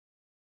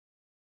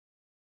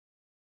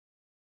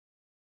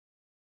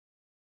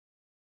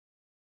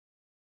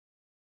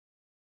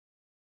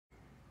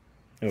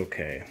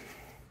Okay,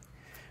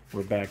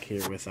 we're back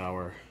here with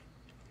our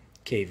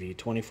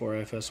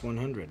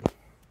KV-24FS100.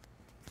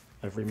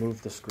 I've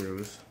removed the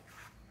screws.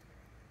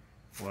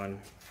 1,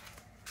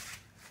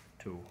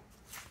 2,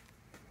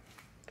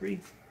 3,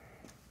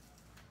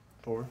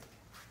 4,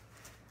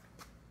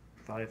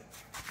 5,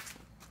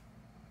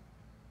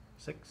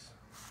 6,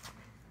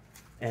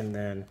 and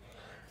then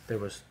there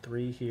was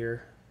 3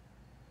 here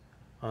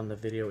on the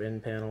video in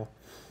panel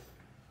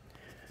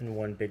and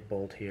 1 big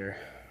bolt here.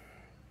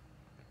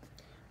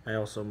 I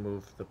also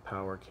moved the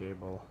power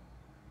cable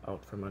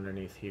out from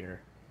underneath here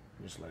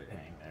and just let it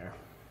hang there.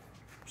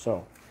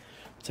 So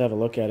let's have a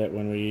look at it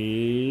when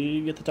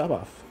we get the top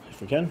off, if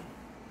we can.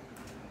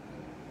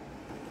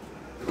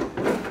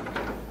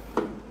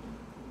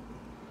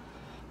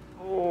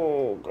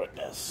 Oh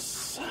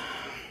goodness.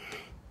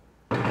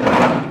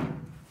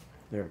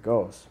 There it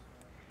goes.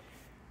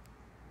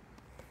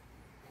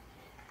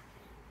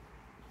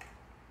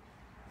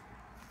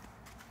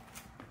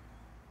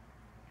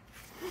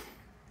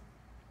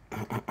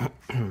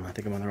 I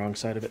think I'm on the wrong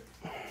side of it.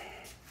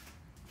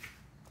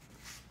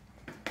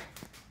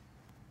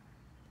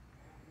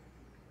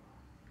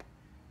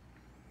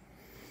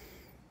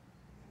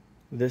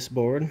 This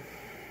board,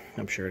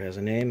 I'm sure it has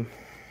a name.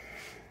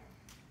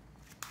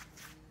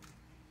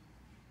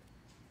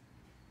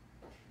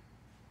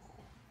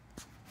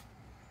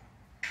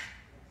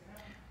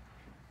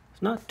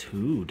 It's not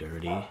too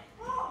dirty. I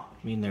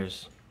mean,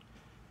 there's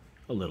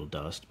a little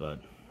dust,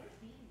 but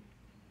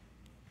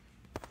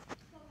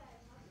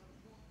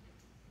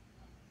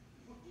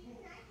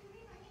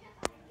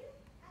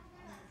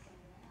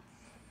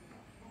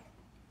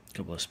a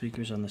couple of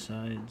speakers on the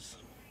sides.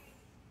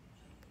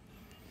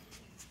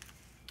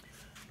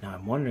 Now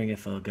I'm wondering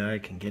if a guy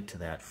can get to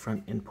that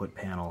front input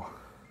panel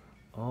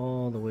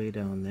all the way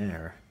down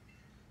there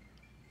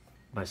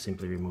by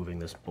simply removing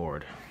this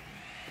board.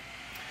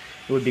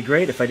 It would be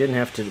great if I didn't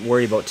have to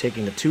worry about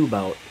taking the tube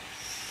out.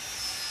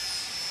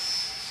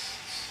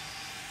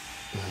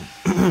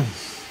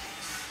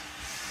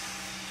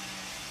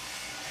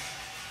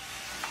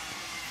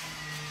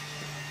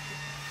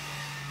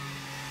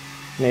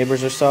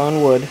 Neighbors are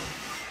sawing wood.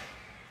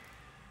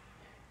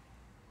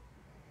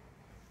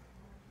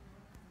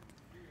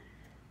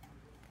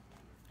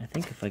 I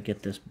think if I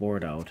get this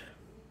board out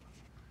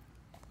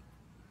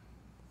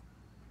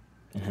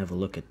and have a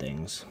look at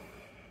things.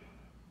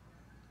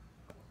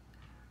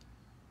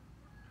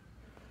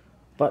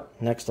 But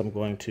next I'm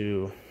going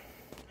to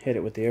hit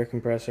it with the air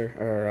compressor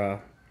or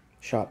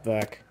shop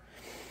vac,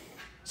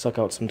 suck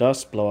out some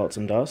dust, blow out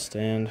some dust,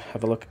 and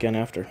have a look again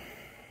after.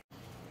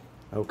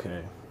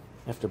 Okay.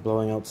 After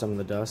blowing out some of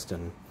the dust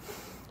and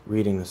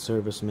reading the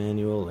service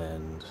manual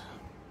and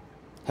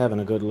having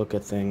a good look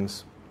at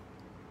things,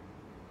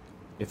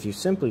 if you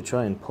simply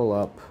try and pull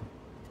up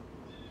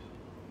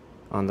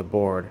on the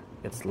board,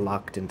 it's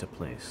locked into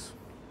place.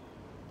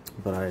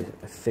 But I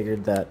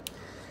figured that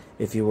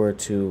if you were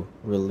to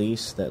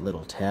release that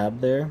little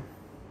tab there,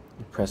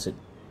 you press it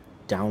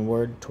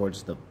downward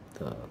towards the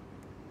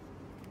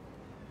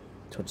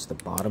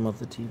bottom of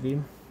the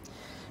TV,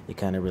 it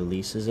kind of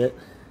releases it.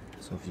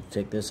 So if you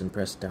take this and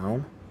press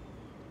down,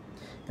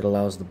 it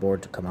allows the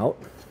board to come out.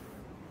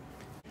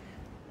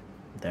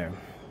 There.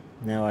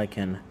 Now I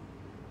can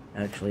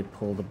actually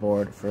pull the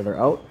board further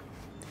out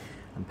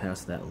and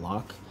past that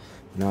lock.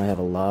 Now I have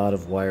a lot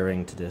of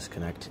wiring to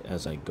disconnect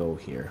as I go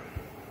here.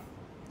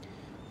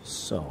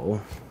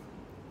 So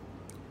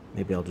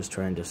maybe I'll just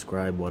try and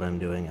describe what I'm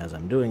doing as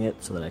I'm doing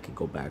it so that I can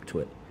go back to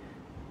it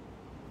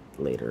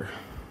later.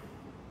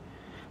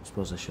 I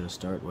suppose I should have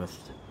started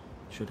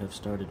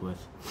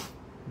with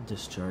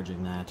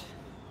discharging that.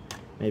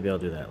 Maybe I'll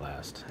do that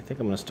last. I think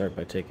I'm going to start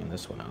by taking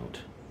this one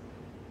out.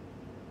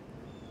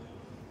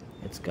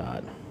 It's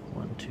got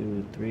 1,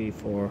 2, 3,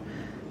 4,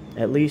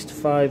 at least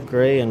 5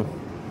 gray and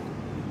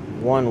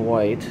 1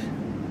 white.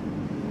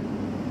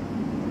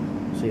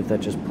 See if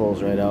that just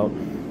pulls right out.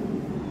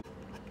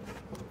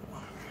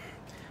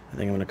 I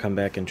think I'm going to come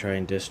back and try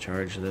and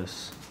discharge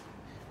this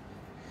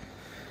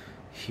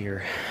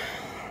here.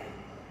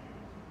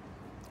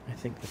 I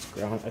think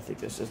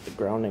this is the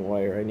grounding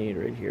wire I need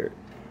right here.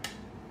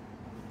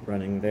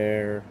 Running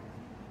there,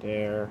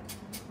 there,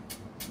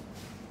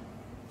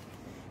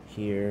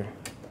 here.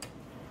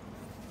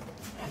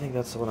 I think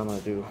that's what I'm going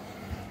to do.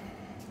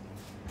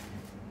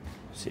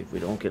 See if we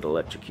don't get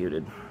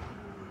electrocuted.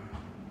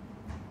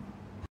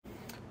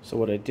 So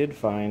what I did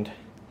find,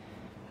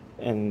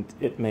 and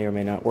it may or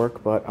may not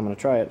work, but I'm going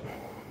to try it,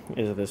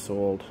 is this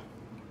old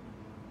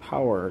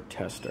power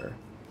tester.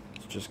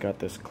 It's just got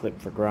this clip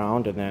for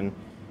ground, and then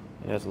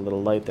it has a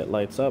little light that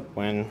lights up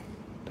when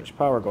there's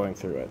power going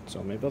through it.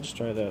 So maybe I'll just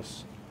try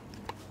this.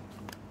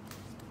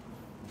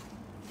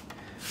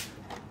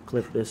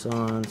 Clip this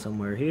on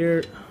somewhere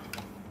here.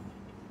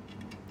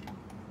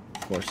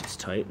 Of course it's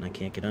tight and I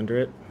can't get under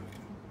it.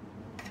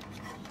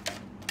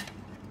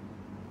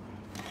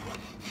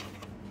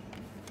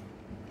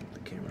 Put the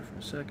camera for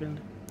a second.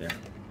 There.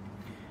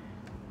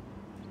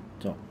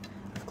 So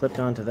I've clipped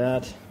onto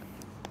that.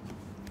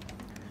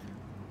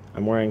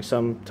 I'm wearing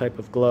some type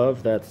of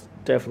glove that's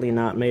definitely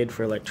not made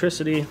for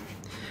electricity,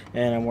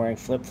 and I'm wearing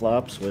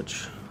flip-flops,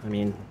 which, I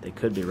mean, they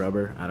could be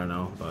rubber, I don't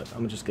know, but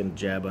I'm just gonna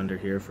jab under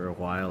here for a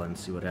while and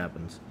see what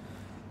happens.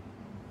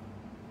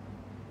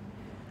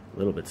 A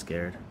little bit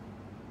scared.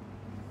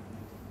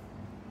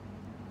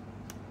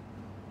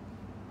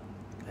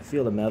 I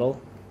feel the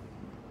metal.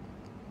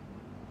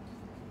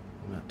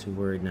 I'm not too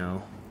worried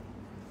now.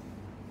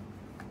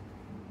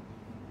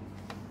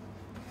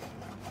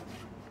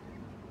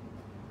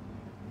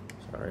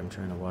 Sorry, I'm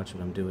trying to watch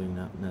what I'm doing,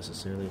 not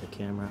necessarily the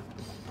camera.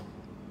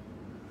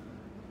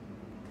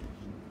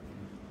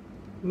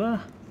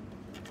 There.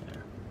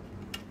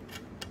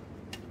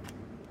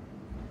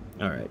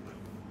 Alright.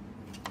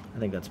 I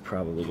think that's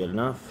probably good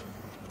enough.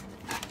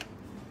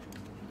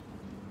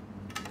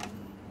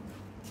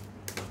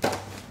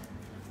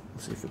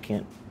 Let's see if we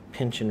can't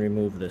pinch and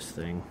remove this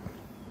thing.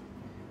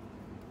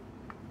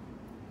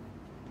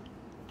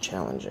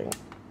 Challenging.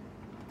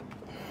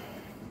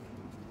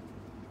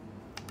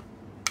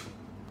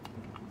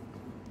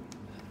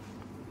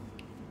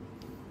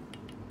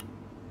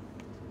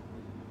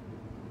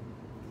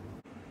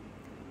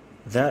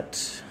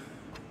 That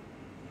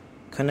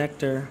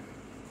connector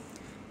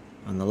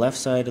on the left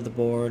side of the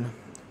board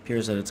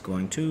appears that it's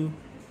going to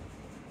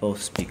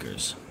both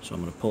speakers. So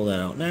I'm going to pull that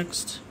out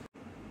next.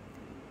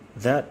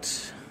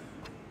 That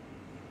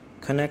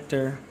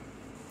connector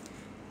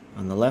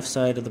on the left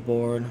side of the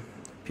board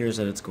appears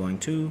that it's going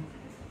to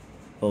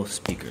both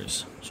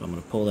speakers. So I'm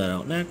going to pull that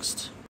out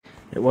next.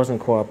 It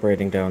wasn't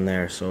cooperating down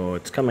there, so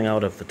it's coming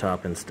out of the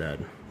top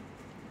instead.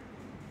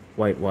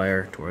 White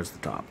wire towards the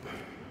top.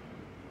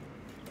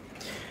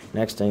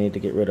 Next I need to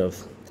get rid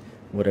of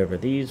whatever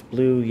these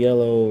blue,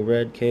 yellow,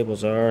 red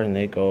cables are, and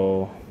they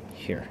go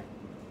here.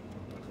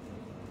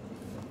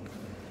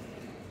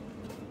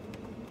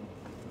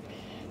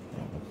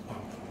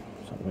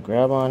 Something to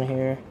grab on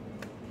here.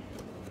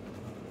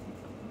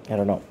 I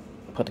don't know.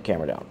 Put the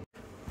camera down.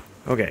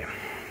 Okay,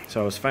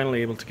 so I was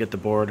finally able to get the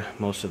board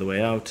most of the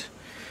way out.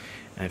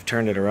 I've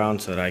turned it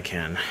around so that I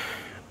can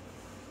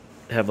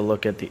have a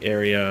look at the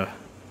area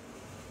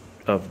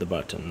of the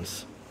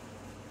buttons.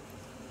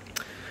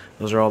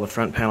 Those are all the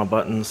front panel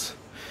buttons.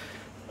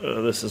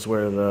 This is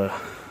where the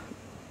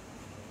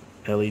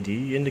LED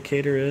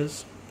indicator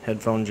is,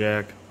 headphone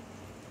jack,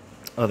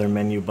 other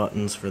menu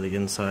buttons for the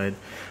inside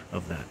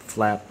of that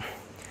flap.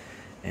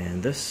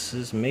 And this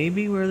is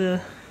maybe where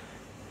the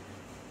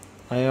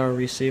IR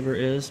receiver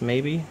is,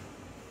 maybe?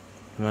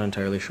 I'm not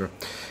entirely sure.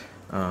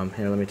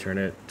 Here, let me turn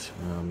it.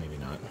 Maybe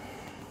not.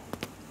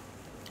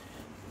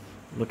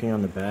 Looking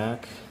on the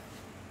back.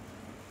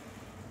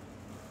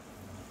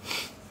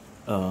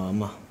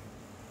 I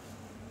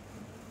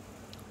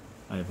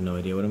have no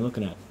idea what I'm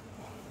looking at.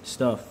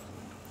 Stuff.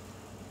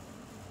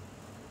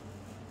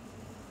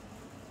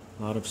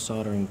 A lot of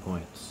soldering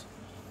points.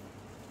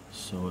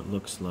 So it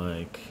looks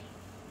like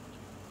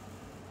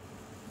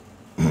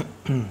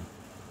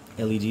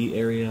LED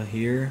area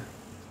here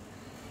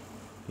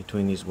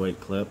between these white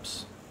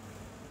clips.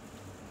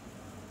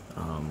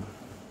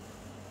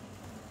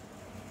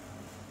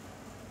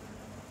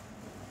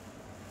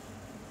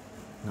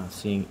 Not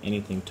seeing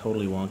anything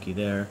totally wonky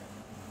there.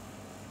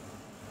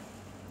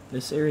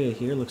 This area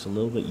here looks a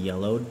little bit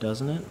yellowed,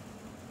 doesn't it?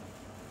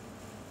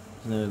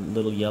 Isn't there a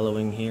little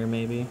yellowing here,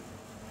 maybe?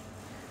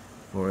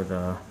 Or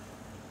the...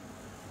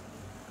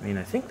 I mean,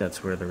 I think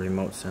that's where the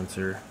remote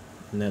sensor,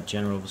 in that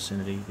general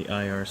vicinity, the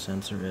IR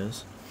sensor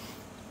is.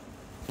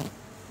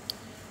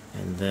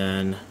 And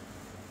then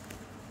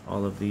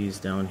all of these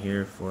down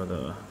here for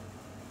the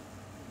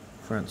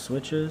front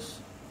switches.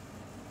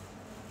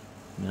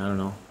 I mean, I don't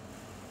know.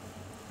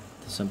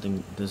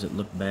 Does it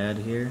look bad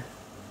here?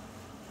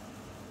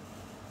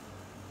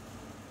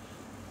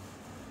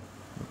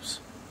 Oops.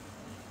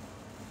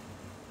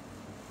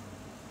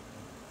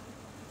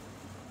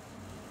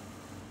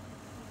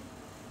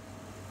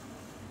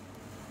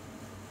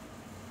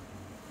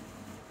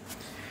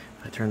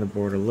 If I turn the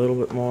board a little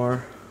bit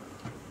more.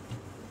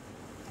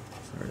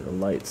 Sorry, the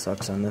light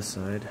sucks on this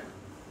side.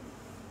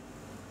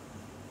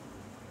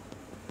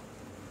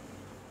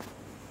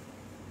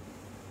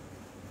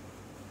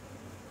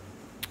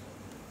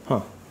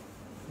 Huh.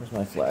 Where's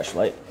my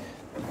flashlight?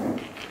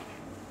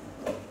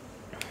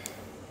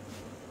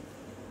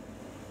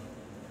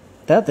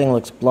 That thing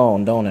looks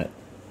blown, don't it?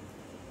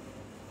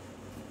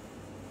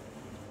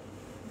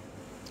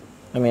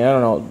 I mean, I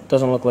don't know. It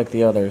doesn't look like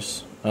the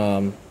others.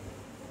 The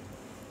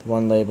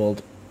one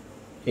labeled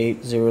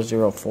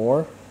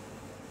 8004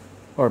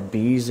 or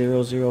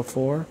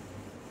B004.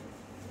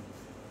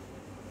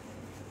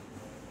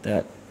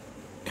 That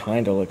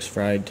kind of looks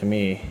fried to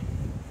me.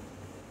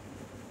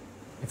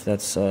 If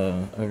that's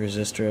a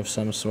resistor of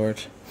some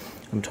sort,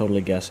 I'm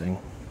totally guessing.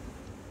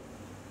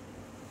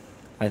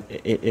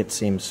 It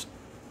seems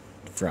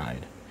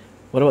fried.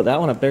 What about that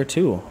one up there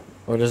too?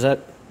 Or does that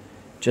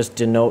just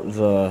denote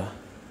the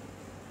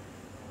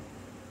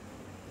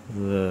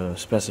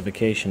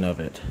specification of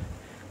it?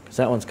 Because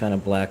that one's kind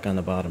of black on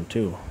the bottom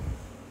too,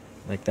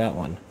 like that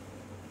one,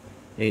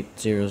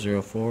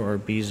 8004 or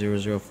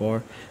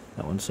B004.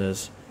 That one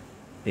says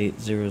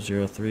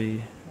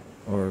 8003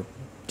 or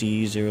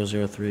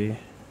D003.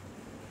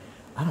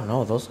 I don't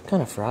know, those look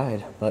kind of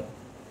fried, but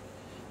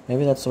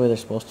maybe that's the way they're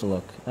supposed to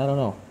look. I don't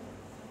know.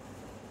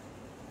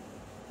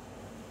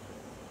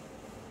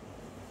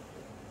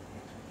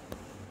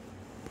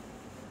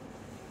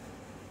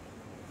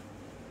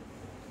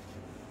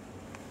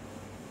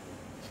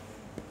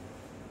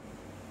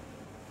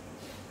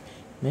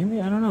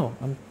 Maybe, I don't know.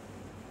 The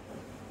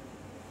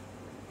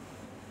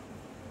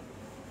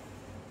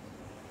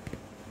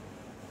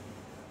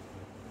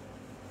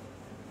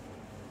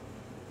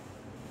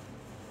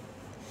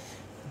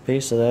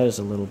base of that is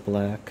a little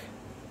black.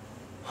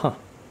 Huh.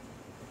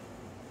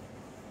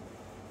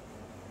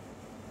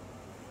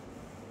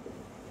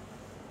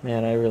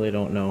 Man, I really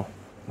don't know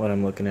what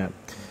I'm looking at.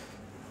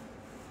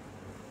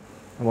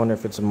 I wonder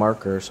if it's a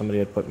marker. Somebody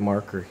had put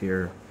marker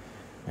here,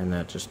 and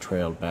that just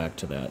trailed back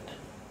to that.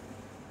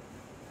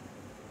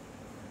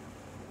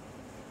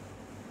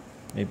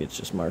 Maybe it's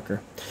just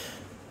marker.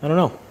 I don't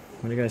know.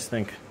 What do you guys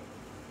think?